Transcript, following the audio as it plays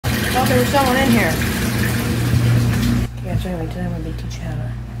thought there was someone in here. Yeah, so anyway, today I'm going to be teaching how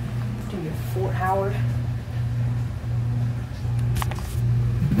to do your Fort Howard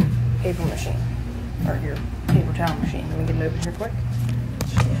paper machine, or your paper towel machine. Let me get it over here quick.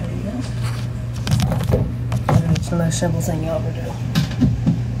 Show you how to do that. And it's the most simple thing you'll ever do.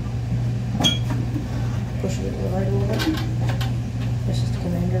 Push it to the right a little bit. This is the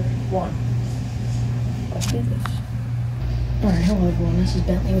Commander 1. Let's do this. Alright, hello everyone, this is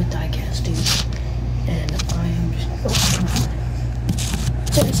Bentley with Diecast Dudes, and I am just,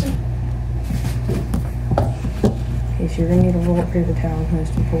 seriously. Okay, so you're going to need a roll up paper towel,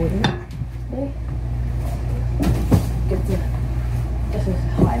 most important. Okay. Get this is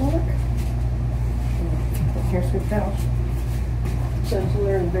high look. Here's the towels. So it's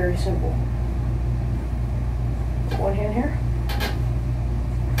literally very simple. One hand here.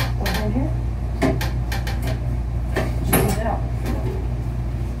 One hand here. Squeeze it out.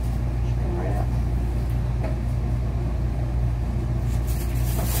 Just come right out.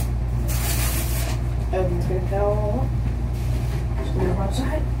 Open the paper towel all up. Squeeze it one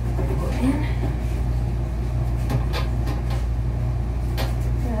side. Put it in.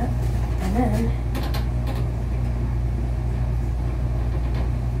 That. And then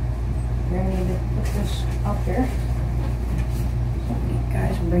you're going to need to put this up here. So you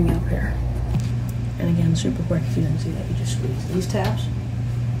guys will bring you up here. And again, super quick, if you didn't see that, you just squeeze these tabs.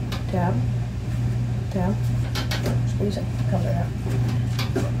 Tab. Tab. Squeeze it. Comes right out.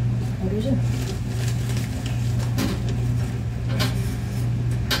 What is it?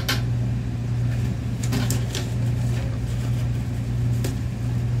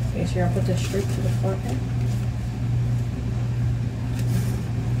 Okay, so you're going to put this straight to the front here.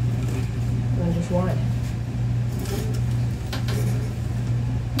 And then just wide.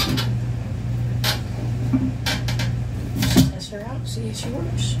 Test her out, see if she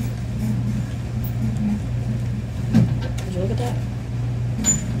works. Did you look at that?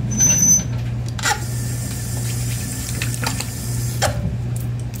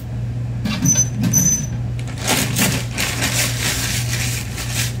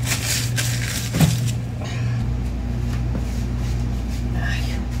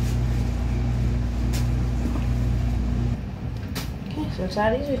 So it's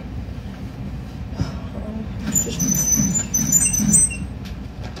that easy.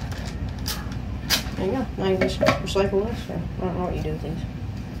 There you go. Now you just recycle this, or I don't know what you do with these.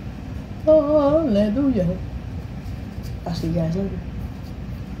 Hallelujah. I'll see you guys later.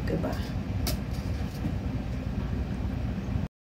 Goodbye.